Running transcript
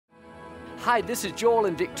Hi, this is Joel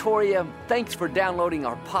and Victoria. Thanks for downloading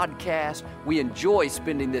our podcast. We enjoy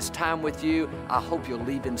spending this time with you. I hope you'll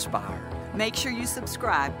leave inspired. Make sure you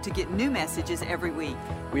subscribe to get new messages every week.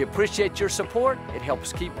 We appreciate your support. It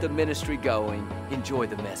helps keep the ministry going. Enjoy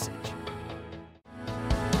the message.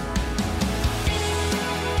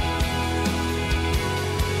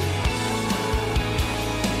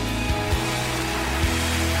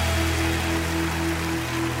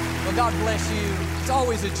 Well, God bless you. It's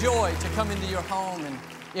always a joy to come into your home. And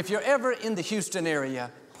if you're ever in the Houston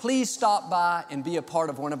area, please stop by and be a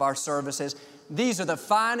part of one of our services. These are the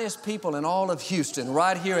finest people in all of Houston,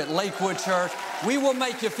 right here at Lakewood Church. We will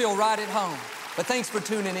make you feel right at home. But thanks for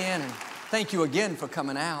tuning in, and thank you again for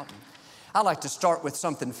coming out. I'd like to start with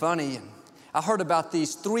something funny. I heard about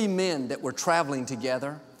these three men that were traveling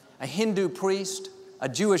together, a Hindu priest, a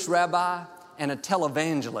Jewish rabbi, and a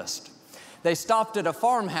televangelist. They stopped at a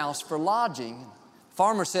farmhouse for lodging. The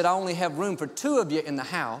farmer said, I only have room for two of you in the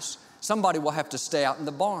house. Somebody will have to stay out in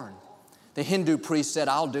the barn. The Hindu priest said,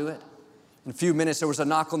 I'll do it. In a few minutes, there was a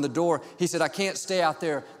knock on the door. He said, I can't stay out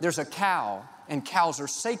there. There's a cow, and cows are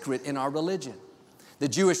sacred in our religion. The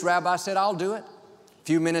Jewish rabbi said, I'll do it. A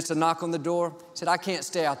few minutes, a knock on the door. He said, I can't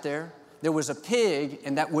stay out there. There was a pig,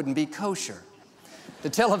 and that wouldn't be kosher. The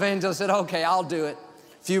televangelist said, okay, I'll do it.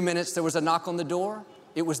 A few minutes, there was a knock on the door.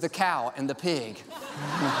 It was the cow and the pig.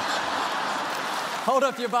 Hold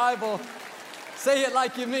up your Bible. Say it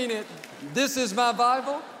like you mean it. This is my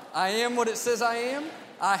Bible. I am what it says I am.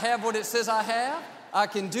 I have what it says I have. I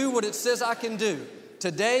can do what it says I can do.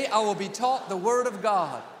 Today I will be taught the Word of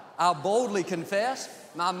God. I'll boldly confess.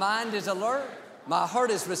 My mind is alert. My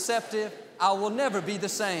heart is receptive. I will never be the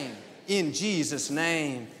same. In Jesus'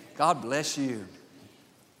 name, God bless you.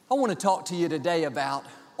 I want to talk to you today about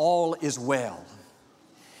all is well.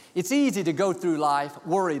 It's easy to go through life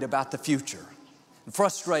worried about the future,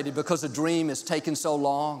 frustrated because a dream has taken so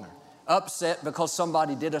long, or upset because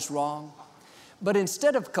somebody did us wrong. But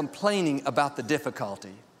instead of complaining about the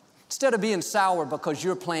difficulty, instead of being sour because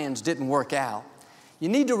your plans didn't work out, you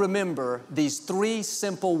need to remember these three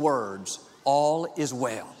simple words: all is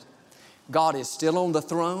well. God is still on the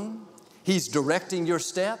throne. He's directing your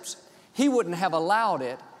steps. He wouldn't have allowed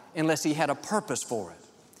it unless He had a purpose for it.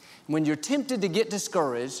 When you're tempted to get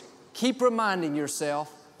discouraged, keep reminding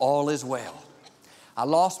yourself, all is well. I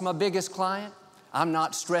lost my biggest client. I'm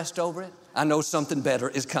not stressed over it. I know something better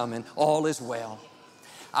is coming. All is well.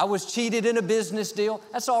 I was cheated in a business deal.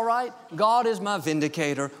 That's all right. God is my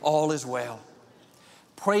vindicator. All is well.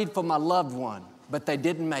 Prayed for my loved one, but they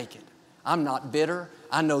didn't make it. I'm not bitter.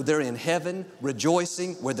 I know they're in heaven,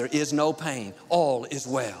 rejoicing where there is no pain. All is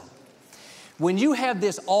well. When you have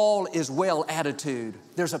this all is well attitude,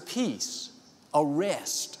 there's a peace, a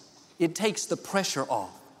rest. It takes the pressure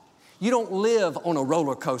off. You don't live on a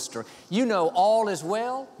roller coaster. You know all is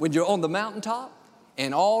well when you're on the mountaintop,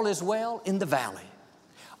 and all is well in the valley.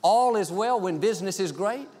 All is well when business is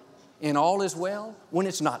great, and all is well when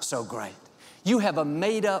it's not so great. You have a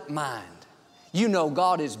made-up mind. You know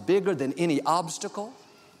God is bigger than any obstacle.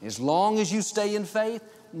 As long as you stay in faith,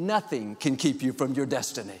 nothing can keep you from your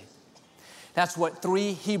destiny. That's what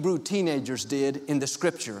three Hebrew teenagers did in the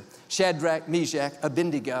scripture. Shadrach, Meshach,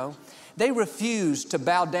 Abednego. They refused to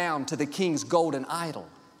bow down to the king's golden idol.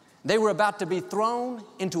 They were about to be thrown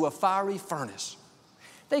into a fiery furnace.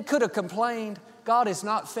 They could have complained, God is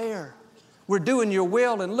not fair. We're doing your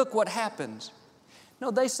will and look what happens.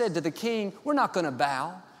 No, they said to the king, we're not going to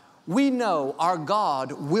bow. We know our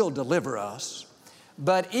God will deliver us.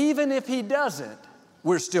 But even if He doesn't,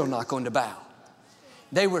 we're still not going to bow.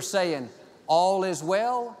 They were saying, all is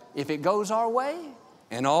well if it goes our way,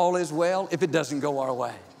 and all is well if it doesn't go our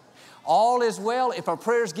way. All is well if our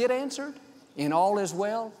prayers get answered, and all is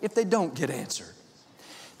well if they don't get answered.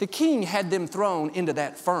 The king had them thrown into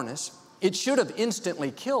that furnace. It should have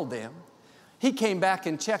instantly killed them. He came back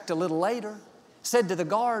and checked a little later, said to the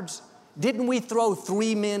guards, didn't we throw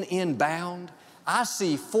 3 men in bound? I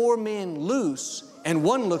see 4 men loose, and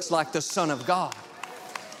one looks like the Son of God.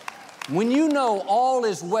 When you know all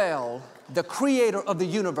is well, the Creator of the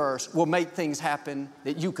universe will make things happen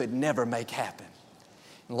that you could never make happen.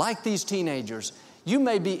 Like these teenagers, you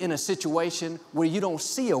may be in a situation where you don't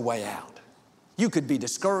see a way out. You could be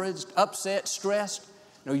discouraged, upset, stressed.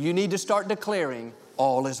 No, you need to start declaring,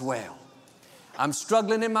 all is well. I'm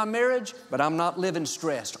struggling in my marriage, but I'm not living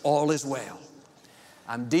stressed. All is well.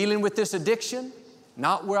 I'm dealing with this addiction,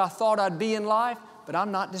 not where I thought I'd be in life, but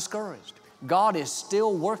I'm not discouraged. God is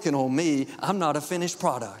still working on me. I'm not a finished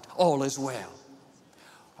product. All is well.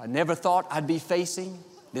 I never thought I'd be facing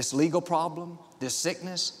this legal problem, this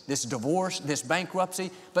sickness, this divorce, this bankruptcy.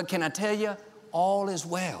 But can I tell you, all is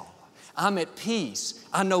well. I'm at peace.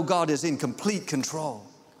 I know God is in complete control.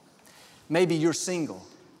 Maybe you're single.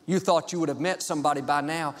 You thought you would have met somebody by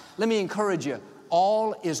now. Let me encourage you,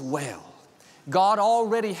 all is well. God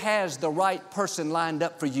already has the right person lined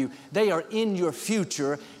up for you. They are in your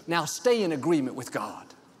future. Now stay in agreement with God.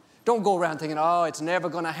 Don't go around thinking, oh, it's never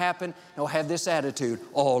going to happen. No, have this attitude,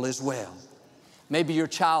 all is well. Maybe your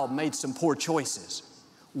child made some poor choices.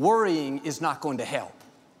 Worrying is not going to help.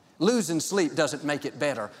 Losing sleep doesn't make it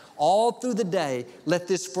better. All through the day, let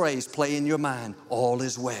this phrase play in your mind, all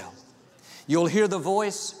is well. You'll hear the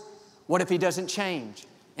voice, what if he doesn't change?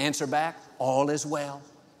 Answer back, all is well.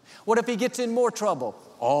 What if he gets in more trouble?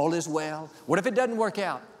 All is well. What if it doesn't work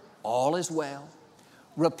out? All is well.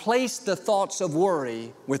 Replace the thoughts of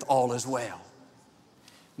worry with all is well.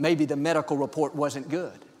 Maybe the medical report wasn't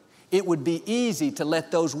good. It would be easy to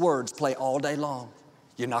let those words play all day long.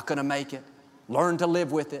 You're not going to make it. Learn to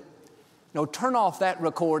live with it. No, turn off that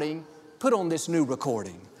recording. Put on this new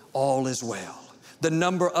recording. All is well. The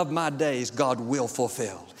number of my days God will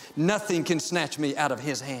fulfill. Nothing can snatch me out of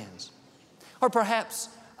His hands. Or perhaps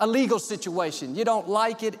a legal situation. You don't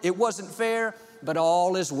like it. It wasn't fair, but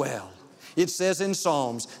all is well. It says in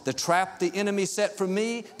Psalms, the trap the enemy set for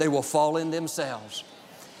me, they will fall in themselves.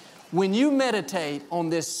 When you meditate on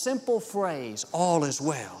this simple phrase, all is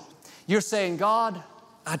well, you're saying, God,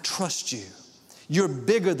 I trust you. You're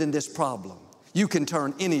bigger than this problem. You can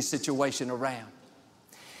turn any situation around.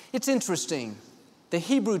 It's interesting. The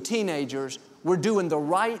Hebrew teenagers were doing the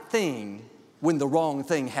right thing when the wrong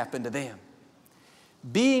thing happened to them.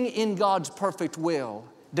 Being in God's perfect will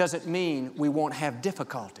doesn't mean we won't have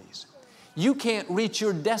difficulties. You can't reach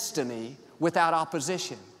your destiny without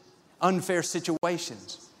opposition, unfair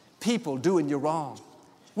situations, people doing you wrong.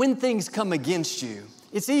 When things come against you,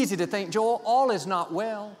 it's easy to think, Joel, all is not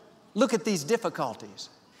well. Look at these difficulties.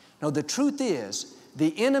 No, the truth is,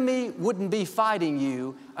 the enemy wouldn't be fighting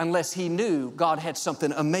you unless he knew God had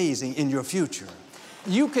something amazing in your future.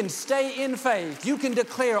 You can stay in faith. You can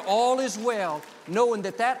declare all is well, knowing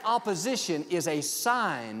that that opposition is a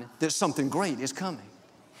sign that something great is coming.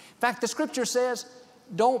 In fact, the Scripture says,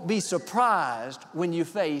 don't be surprised when you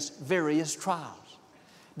face various trials.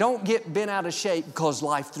 Don't get bent out of shape because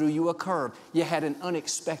life threw you a curve. You had an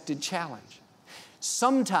unexpected challenge.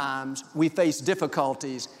 Sometimes we face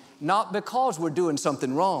difficulties not because we're doing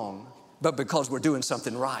something wrong, but because we're doing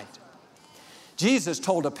something right. Jesus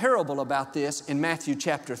told a parable about this in Matthew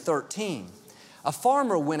chapter 13. A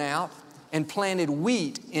farmer went out and planted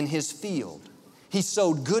wheat in his field. He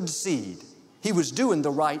sowed good seed. He was doing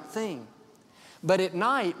the right thing. But at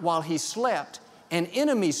night, while he slept, an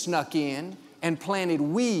enemy snuck in and planted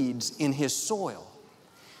weeds in his soil.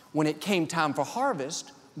 When it came time for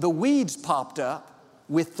harvest, the weeds popped up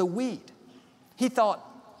with the wheat. He thought,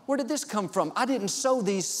 where did this come from? I didn't sow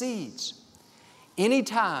these seeds.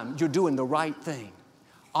 Anytime you're doing the right thing,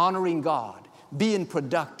 honoring God, being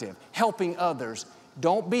productive, helping others,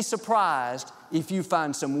 don't be surprised if you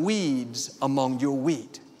find some weeds among your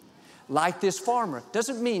wheat. Like this farmer,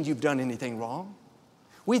 doesn't mean you've done anything wrong.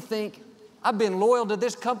 We think, I've been loyal to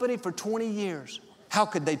this company for 20 years. How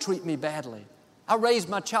could they treat me badly? I raised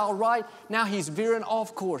my child right, now he's veering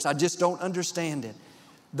off course. I just don't understand it.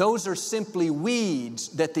 Those are simply weeds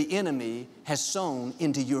that the enemy has sown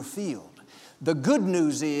into your field. The good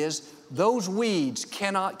news is those weeds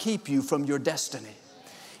cannot keep you from your destiny.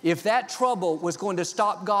 If that trouble was going to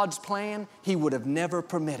stop God's plan, He would have never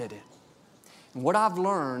permitted it. And what I've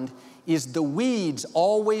learned is the weeds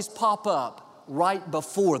always pop up right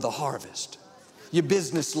before the harvest. Your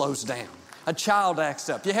business slows down. A child acts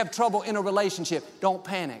up. You have trouble in a relationship. Don't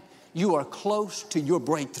panic. You are close to your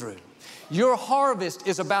breakthrough. Your harvest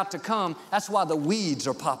is about to come. That's why the weeds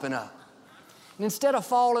are popping up. And instead of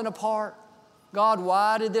falling apart, God,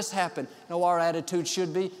 why did this happen? No, our attitude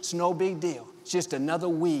should be, it's no big deal. It's just another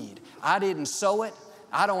weed. I didn't sow it.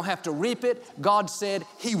 I don't have to reap it. God said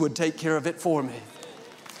He would take care of it for me.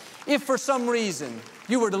 If for some reason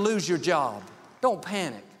you were to lose your job, don't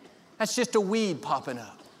panic. That's just a weed popping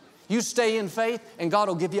up. You stay in faith and God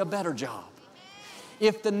will give you a better job.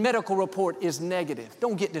 If the medical report is negative,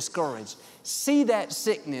 don't get discouraged. See that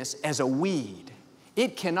sickness as a weed.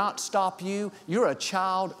 It cannot stop you. You're a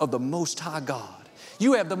child of the Most High God.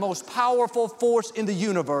 You have the most powerful force in the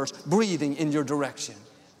universe breathing in your direction.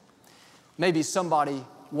 Maybe somebody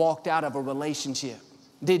walked out of a relationship,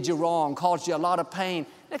 did you wrong, caused you a lot of pain.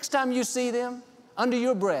 Next time you see them, under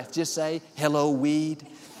your breath, just say, hello, weed.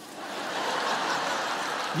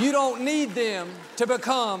 You don't need them to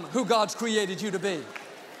become who God's created you to be.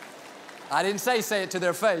 I didn't say it to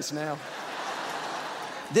their face now.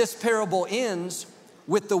 This parable ends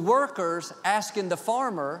with the workers asking the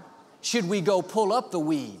farmer, Should we go pull up the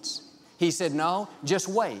weeds? He said, no, just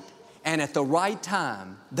wait. And at the right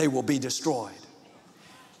time, they will be destroyed.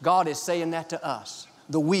 God is saying that to us.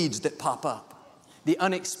 The weeds that pop up, the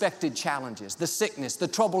unexpected challenges, the sickness, the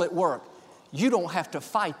trouble at work, you don't have to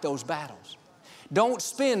fight those battles. Don't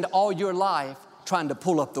spend all your life trying to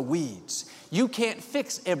pull up the weeds. You can't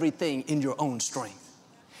fix everything in your own strength.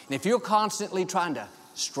 And if you're constantly trying to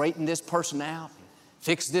straighten this person out,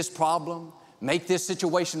 fix this problem, make this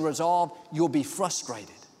situation resolved, you'll be frustrated.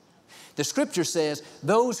 The scripture says,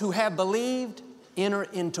 those who have believed enter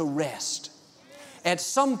into rest. At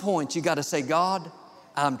some point, you got to say, God,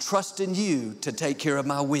 I'm trusting you to take care of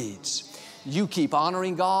my weeds. You keep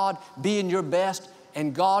honoring God, being your best,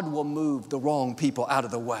 and God will move the wrong people out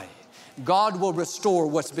of the way. God will restore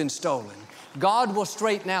what's been stolen. God will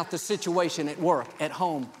straighten out the situation at work, at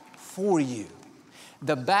home for you.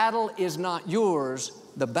 The battle is not yours,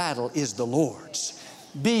 the battle is the Lord's.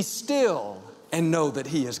 Be still and know that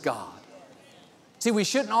He is God. See, we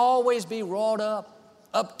shouldn't always be wrought up,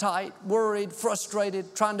 uptight, worried,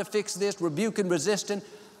 frustrated, trying to fix this, rebuking, resisting.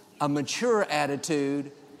 A mature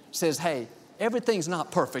attitude says, hey, everything's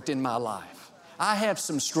not perfect in my life. I have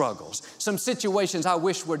some struggles, some situations I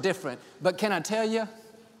wish were different, but can I tell you,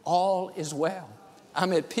 all is well.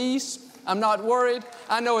 I'm at peace. I'm not worried.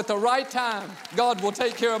 I know at the right time, God will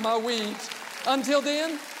take care of my weeds. Until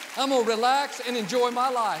then, I'm going to relax and enjoy my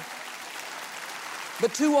life.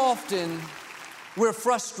 But too often, we're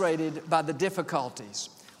frustrated by the difficulties.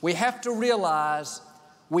 We have to realize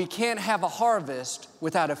we can't have a harvest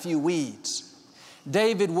without a few weeds.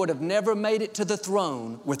 David would have never made it to the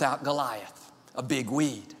throne without Goliath, a big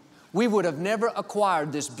weed. We would have never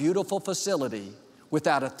acquired this beautiful facility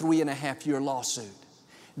without a 3.5-year lawsuit.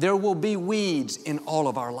 There will be weeds in all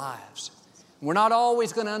of our lives. We're not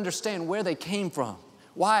always going to understand where they came from,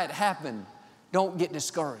 why it happened. Don't get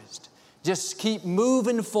discouraged. Just keep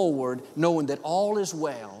moving forward, knowing that all is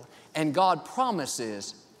well, and God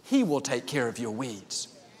promises He will take care of your weeds.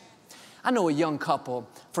 I know a young couple,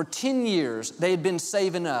 for 10 years, they had been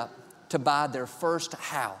saving up to buy their first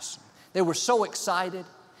house. They were so excited.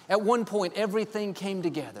 At one point, everything came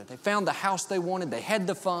together. They found the house they wanted. They had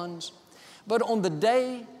the funds. But on the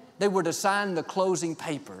day they were to sign the closing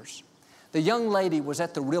papers, the young lady was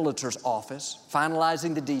at the realtor's office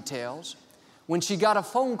finalizing the details when she got a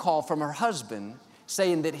phone call from her husband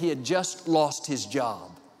saying that he had just lost his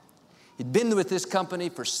job. He'd been with this company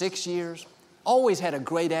for 6 years, always had a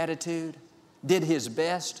great attitude, did his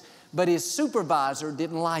best, but his supervisor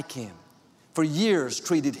didn't like him. For years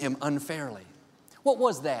treated him unfairly. What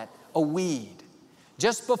was that? A weed.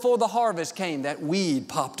 Just before the harvest came, that weed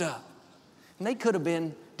popped up. And they could have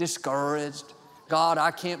been discouraged. God,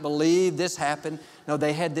 I can't believe this happened. No,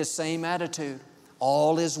 they had this same attitude.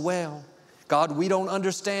 All is well. God, we don't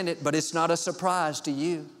understand it, but it's not a surprise to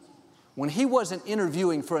you. When he wasn't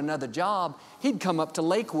interviewing for another job, he'd come up to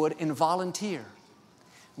Lakewood and volunteer.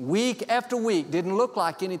 Week after week, didn't look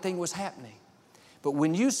like anything was happening. But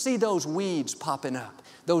when you see those weeds popping up,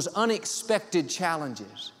 those unexpected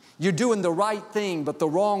challenges, you're doing the right thing, but the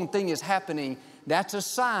wrong thing is happening, that's a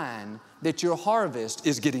sign that your harvest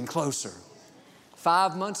is getting closer.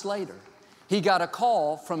 5 months later, he got a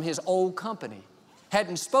call from his old company.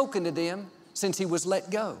 Hadn't spoken to them since he was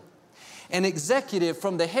let go. An executive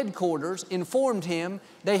from the headquarters informed him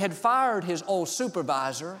they had fired his old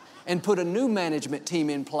supervisor and put a new management team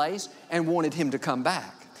in place and wanted him to come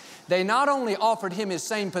back. They not only offered him his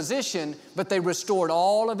same position, but they restored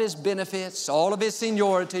all of his benefits, all of his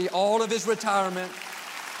seniority, all of his retirement.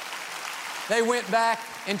 They went back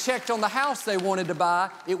and checked on the house they wanted to buy.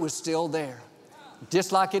 It was still there,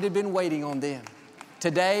 just like it had been waiting on them.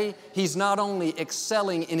 Today, he's not only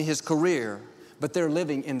excelling in his career, but they're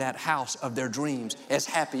living in that house of their dreams, as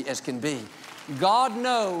happy as can be. God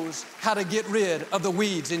knows how to get rid of the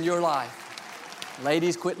weeds in your life.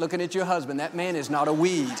 Ladies, quit looking at your husband. That man is not a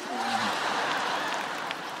weed.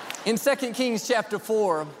 In 2 Kings chapter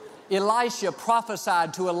 4, Elisha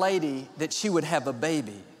prophesied to a lady that she would have a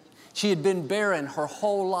baby. She had been barren her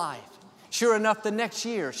whole life. Sure enough, the next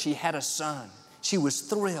year, she had a son. She was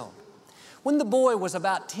thrilled. When the boy was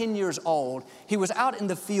about 10 years old, he was out in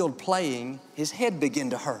the field playing. His head began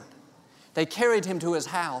to hurt. They carried him to his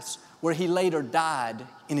house, where he later died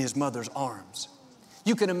in his mother's arms.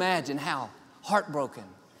 You can imagine how heartbroken,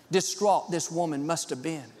 distraught this woman must have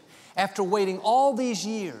been. After waiting all these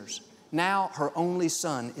years, now her only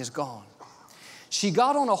son is gone. She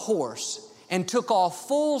got on a horse and took off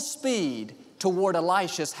full speed toward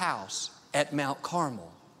Elisha's house at Mount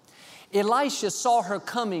Carmel. Elisha saw her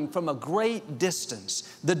coming from a great distance,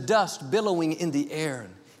 the dust billowing in the air.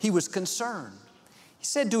 He was concerned. He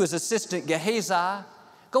said to his assistant Gehazi,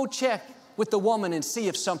 go check with the woman and see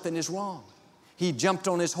if something is wrong. He jumped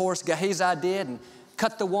on his horse, Gehazi did, and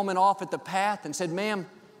cut the woman off at the path and said, ma'am,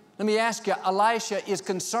 let me ask you, Elisha is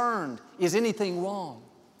concerned. Is anything wrong?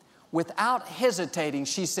 Without hesitating,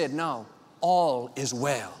 she said, no, all is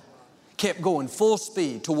well. Kept going full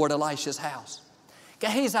speed toward Elisha's house.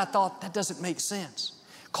 Gehazi thought, that doesn't make sense.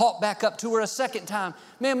 Caught back up to her a second time.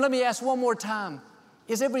 Ma'am, let me ask one more time.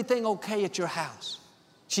 Is everything okay at your house?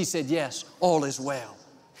 She said, yes, all is well.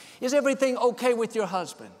 Is everything okay with your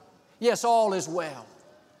husband? Yes, all is well.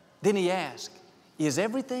 Then he asked, is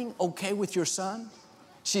everything okay with your son?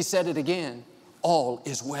 She said it again, all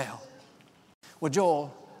is well. Well,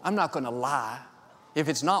 Joel, I'm not going to lie. If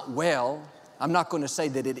it's not well, I'm not going to say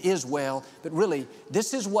that it is well, but really,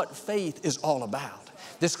 this is what faith is all about.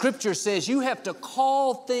 The scripture says you have to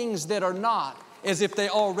call things that are not as if they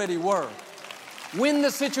already were. When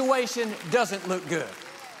the situation doesn't look good,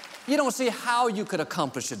 you don't see how you could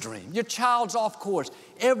accomplish a dream. Your child's off course.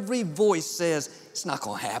 Every voice says, it's not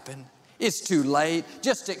going to happen. It's too late.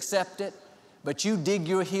 Just accept it. But you dig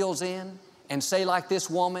your heels in and say like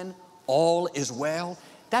this woman, all is well.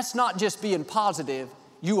 That's not just being positive.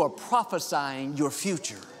 You are prophesying your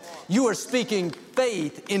future. You are speaking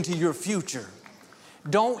faith into your future.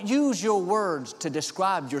 Don't use your words to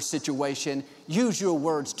describe your situation. Use your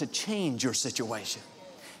words to change your situation.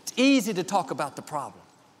 It's easy to talk about the problem,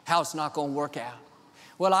 how it's not going to work out.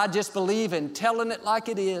 Well, I just believe in telling it like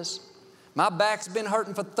it is. My back's been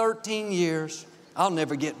hurting for 13 years. I'll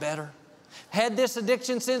never get better. Had this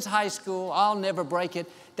addiction since high school. I'll never break it.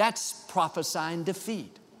 That's prophesying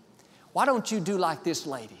defeat. Why don't you do like this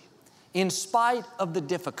lady? In spite of the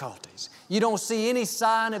difficulties, you don't see any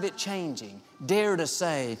sign of it changing. Dare to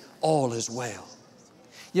say, all is well.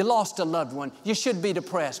 You lost a loved one. You should be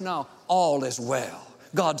depressed. No, all is well.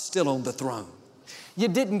 God's still on the throne. You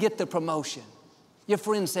didn't get the promotion. Your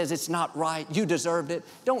friend says it's not right. You deserved it.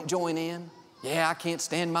 Don't join in. Yeah, I can't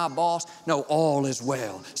stand my boss. No, all is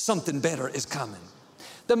well. Something better is coming.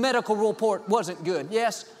 The medical report wasn't good.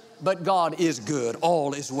 Yes, but God is good.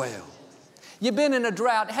 All is well. You've been in a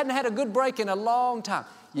drought. Hadn't had a good break in a long time.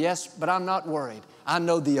 Yes, but I'm not worried. I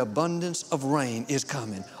know the abundance of rain is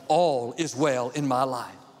coming. All is well in my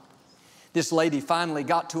life. This lady finally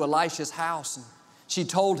got to Elisha's house and she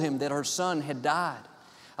told him that her son had died.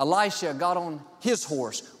 Elisha got on his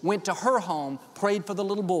horse, went to her home, prayed for the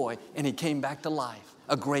little boy, and he came back to life.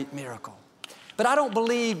 A great miracle. But I don't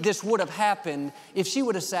believe this would have happened if she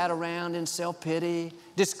would have sat around in self-pity,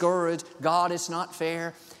 discouraged, God, it's not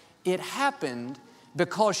fair. It happened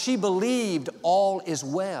because she believed all is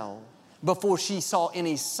well before she saw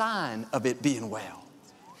any sign of it being well.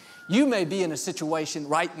 You may be in a situation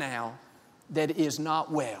right now that is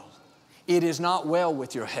not well. It is not well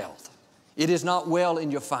with your health. It is not well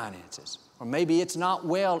in your finances. Or maybe it's not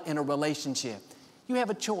well in a relationship. You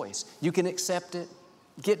have a choice. You can accept it,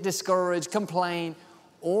 get discouraged, complain,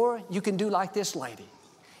 or you can do like this lady.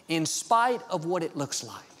 In spite of what it looks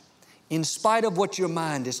like, in spite of what your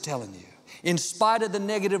mind is telling you, in spite of the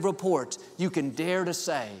negative reports, you can dare to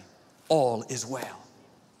say, all is well.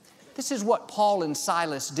 This is what Paul and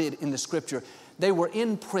Silas did in the scripture. They were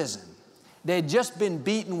in prison. They had just been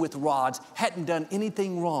beaten with rods, hadn't done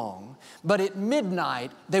anything wrong, but at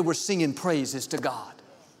midnight, they were singing praises to God.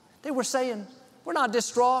 They were saying, we're not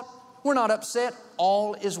distraught, we're not upset,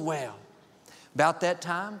 all is well. About that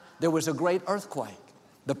time, there was a great earthquake.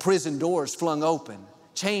 The prison doors flung open,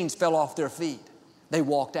 chains fell off their feet. They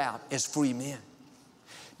walked out as free men.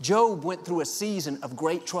 Job went through a season of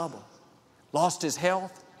great trouble, lost his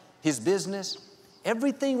health, his business,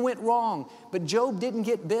 everything went wrong, but Job didn't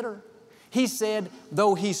get bitter. He said,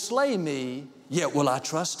 though he slay me, yet will I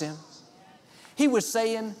trust him. He was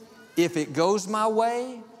saying, if it goes my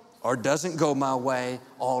way or doesn't go my way,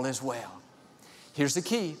 all is well. Here's the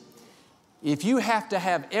key. If you have to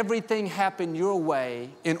have everything happen your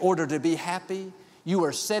way in order to be happy, you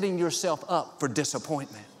are setting yourself up for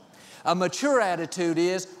disappointment. A mature attitude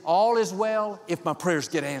is, all is well if my prayers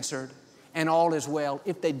get answered, and all is well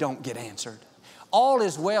if they don't get answered. All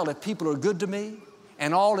is well if people are good to me,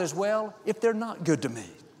 and all is well if they're not good to me.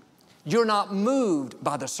 You're not moved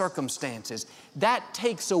by the circumstances. That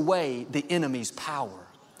takes away the enemy's power.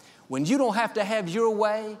 When you don't have to have your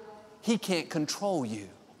way, he can't control you.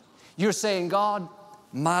 You're saying, God,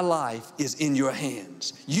 my life is in your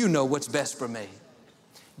hands. You know what's best for me.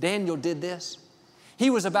 Daniel did this. He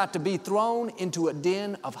was about to be thrown into a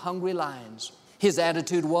den of hungry lions. His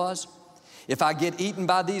attitude was, if I get eaten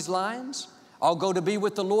by these lions, I'll go to be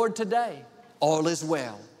with the Lord today. All is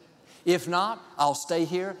well. If not, I'll stay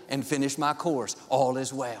here and finish my course. All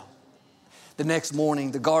is well. The next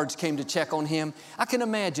morning, the guards came to check on him. I can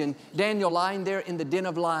imagine Daniel lying there in the den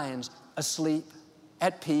of lions, asleep,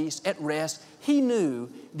 at peace, at rest. He knew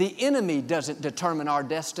the enemy doesn't determine our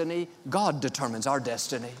destiny. God determines our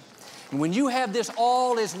destiny. And when you have this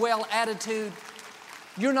all is well attitude,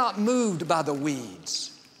 you're not moved by the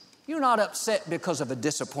weeds. You're not upset because of a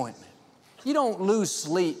disappointment. You don't lose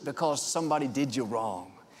sleep because somebody did you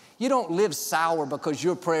wrong. You don't live sour because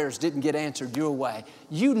your prayers didn't get answered your way.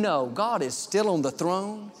 You know God is still on the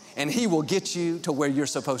throne and He will get you to where you're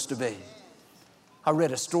supposed to be. I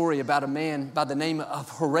read a story about a man by the name of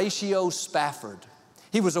Horatio Spafford.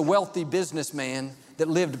 He was a wealthy businessman that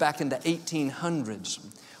lived back in the 1800s.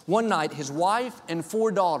 One night, his wife and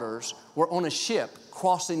 4 daughters were on a ship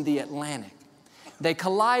crossing the Atlantic. They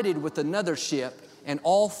collided with another ship and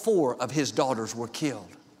all 4 of his daughters were killed.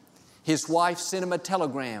 His wife sent him a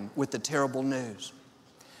telegram with the terrible news.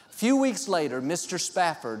 A few weeks later, Mr.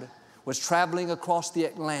 Spafford was traveling across the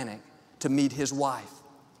Atlantic to meet his wife.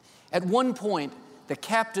 At one point, the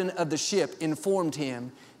captain of the ship informed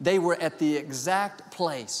him they were at the exact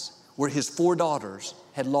place where his 4 daughters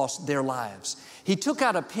had lost their lives. He took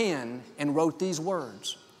out a pen and wrote these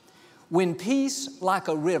words: "When peace like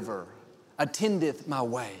a river attendeth my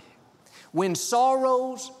way, when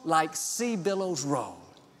sorrows like sea billows roll,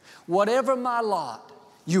 whatever my lot,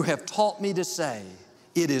 you have taught me to say,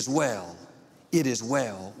 it is well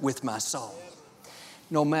with my soul."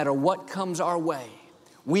 No matter what comes our way,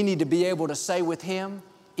 we need to be able to say with Him,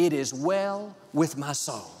 it is well with my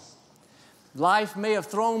soul. Life may have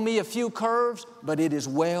thrown me a few curves, but it is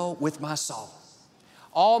well with my soul.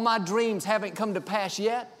 All my dreams haven't come to pass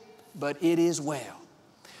yet, but it is well.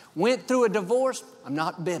 Went through a divorce, I'm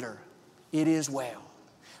not bitter. It is well.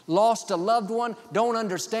 Lost a loved one, don't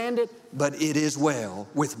understand it, but it is well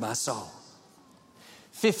with my soul.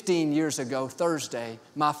 15 years ago, Thursday,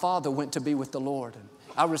 my father went to be with the Lord.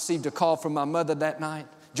 I received a call from my mother that night.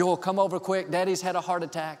 "Joel, come over quick. Daddy's had a heart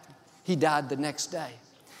attack." He died the next day.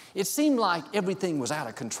 It seemed like everything was out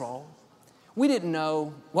of control. We didn't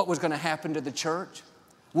know what was going to happen to the church.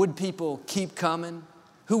 Would people keep coming?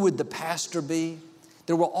 Who would the pastor be?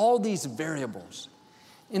 There were all these variables.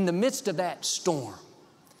 In the midst of that storm,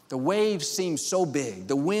 the waves seemed so big.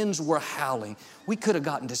 The winds were howling. We could have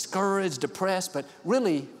gotten discouraged, depressed, but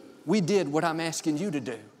really, we did what I'm asking you to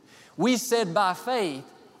do. We said by faith,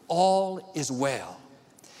 all is well.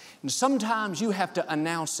 And sometimes you have to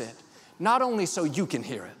announce it, not only so you can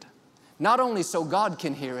hear it, not only so God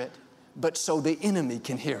can hear it, but so the enemy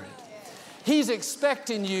can hear it. He's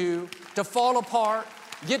expecting you to fall apart,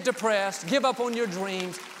 get depressed, give up on your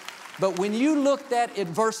dreams. But when you look that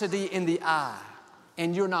adversity in the eye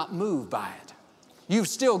and you're not moved by it, you've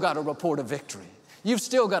still got a report of victory. You've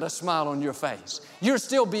still got a smile on your face. You're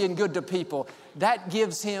still being good to people. That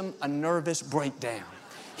gives him a nervous breakdown.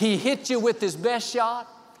 He hit you with his best shot,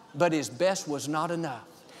 but his best was not enough.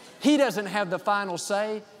 He doesn't have the final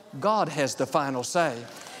say. God has the final say.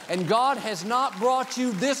 And God has not brought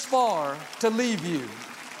you this far to leave you.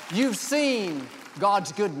 You've seen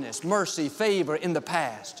God's goodness, mercy, favor in the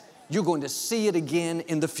past. You're going to see it again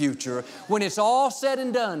in the future. When it's all said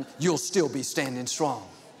and done, you'll still be standing strong.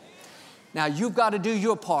 Now, you've got to do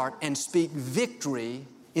your part and speak victory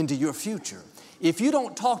into your future. If you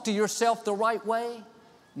don't talk to yourself the right way,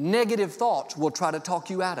 negative thoughts will try to talk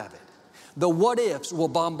you out of it. The what ifs will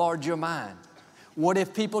bombard your mind. What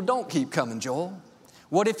if people don't keep coming, Joel?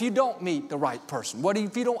 What if you don't meet the right person? What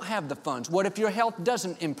if you don't have the funds? What if your health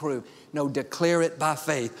doesn't improve? No, declare it by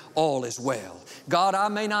faith. All is well. God, I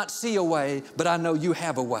may not see a way, but I know you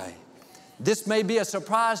have a way. This may be a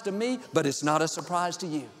surprise to me, but it's not a surprise to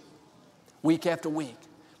you. Week after week,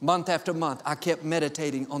 month after month, I kept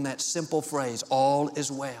meditating on that simple phrase, all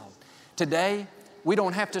is well. Today, we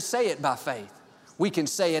don't have to say it by faith. We can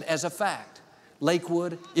say it as a fact.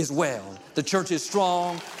 Lakewood is well. The church is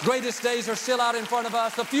strong. Greatest days are still out in front of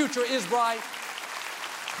us. The future is bright.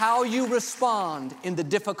 How you respond in the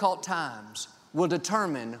difficult times will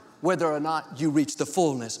determine whether or not you reach the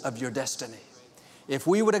fullness of your destiny. If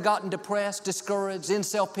we would have gotten depressed, discouraged, in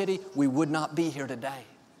self-pity, we would not be here today.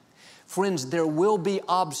 Friends, there will be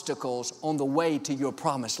obstacles on the way to your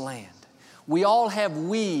promised land. We all have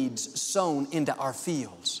weeds sown into our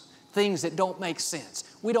fields, things that don't make sense.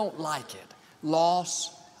 We don't like it.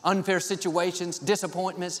 Loss, unfair situations,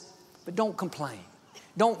 disappointments, but don't complain.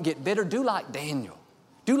 Don't get bitter. Do like Daniel.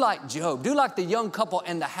 Do like Job. Do like the young couple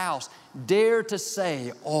in the house. Dare to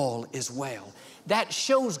say all is well. That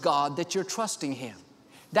shows God that you're trusting Him.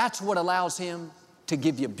 That's what allows Him to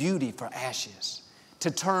give you beauty for ashes,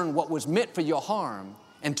 to turn what was meant for your harm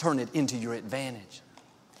and turn it into your advantage.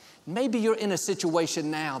 Maybe you're in a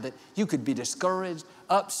situation now that you could be discouraged,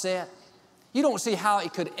 upset. You don't see how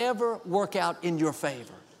it could ever work out in your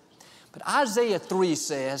favor. But Isaiah 3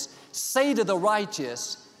 says, say to the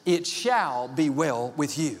righteous, it shall be well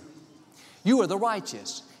with you. You are the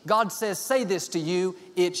righteous. God says, say this to you,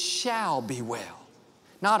 it shall be well.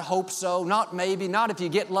 Not hope so, not maybe, not if you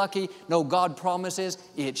get lucky. No, God promises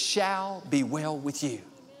it shall be well with you.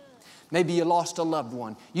 Maybe you lost a loved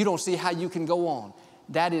one. You don't see how you can go on.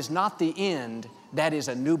 That is not the end. That is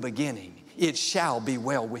a new beginning. It shall be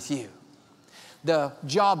well with you. The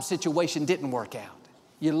job situation didn't work out.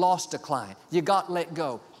 You lost a client. You got let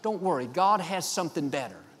go. Don't worry. God has something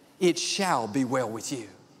better. It shall be well with you.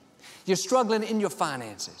 You're struggling in your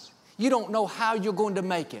finances. You don't know how you're going to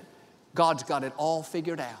make it. God's got it all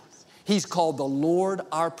figured out. He's called the Lord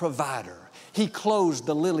our provider. He clothes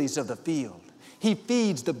the lilies of the field. He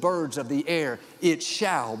feeds the birds of the air. It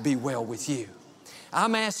shall be well with you.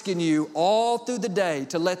 I'm asking you all through the day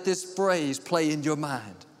to let this phrase play in your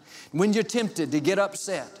mind. When you're tempted to get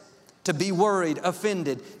upset, to be worried,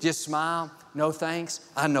 offended, just smile. No thanks.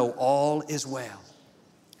 I know all is well.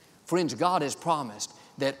 Friends, God has promised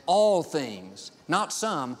that all things, not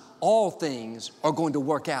some, all things are going to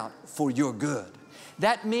work out for your good.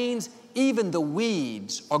 That means even the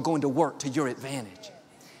weeds are going to work to your advantage.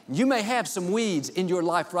 You may have some weeds in your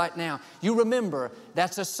life right now. You remember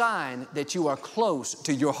that's a sign that you are close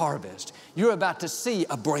to your harvest. You're about to see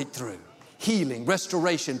a breakthrough, healing,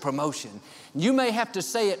 restoration, promotion. You may have to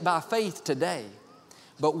say it by faith today,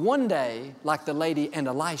 but one day, like the lady and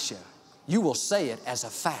Elisha, you will say it as a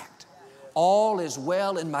fact. All is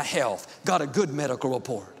well in my health. Got a good medical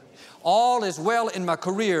report. All is well in my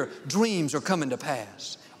career. Dreams are coming to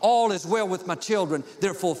pass. All is well with my children.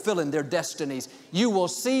 They're fulfilling their destinies. You will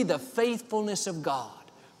see the faithfulness of God.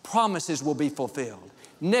 Promises will be fulfilled.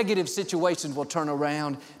 Negative situations will turn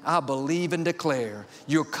around. I believe and declare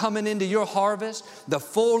you're coming into your harvest, the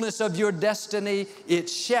fullness of your destiny. It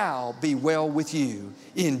shall be well with you.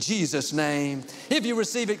 In Jesus' name. If you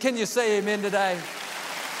receive it, can you say amen today?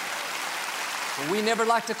 We never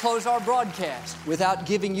like to close our broadcast without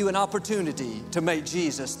giving you an opportunity to make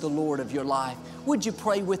Jesus the Lord of your life. Would you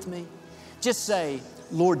pray with me? Just say,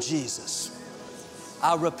 Lord Jesus,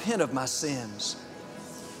 I repent of my sins.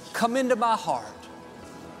 Come into my heart.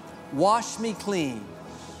 Wash me clean.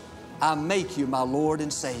 I make you my Lord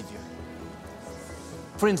and Savior.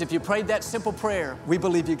 Friends, if you prayed that simple prayer, we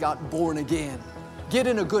believe you got born again. Get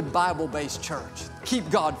in a good Bible-based church. Keep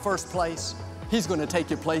God first place. He's going to take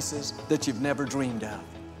you places that you've never dreamed of.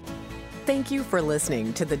 Thank you for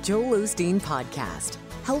listening to the Joel Osteen Podcast.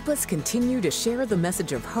 Help us continue to share the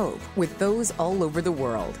message of hope with those all over the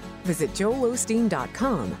world. Visit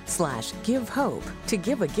joelosteen.com/give hope to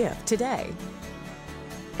give a gift today.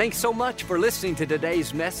 Thanks so much for listening to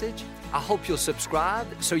today's message. I hope you'll subscribe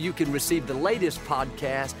so you can receive the latest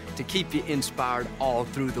podcast to keep you inspired all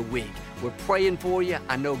through the week. We're praying for you.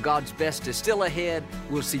 I know God's best is still ahead.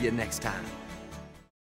 We'll see you next time.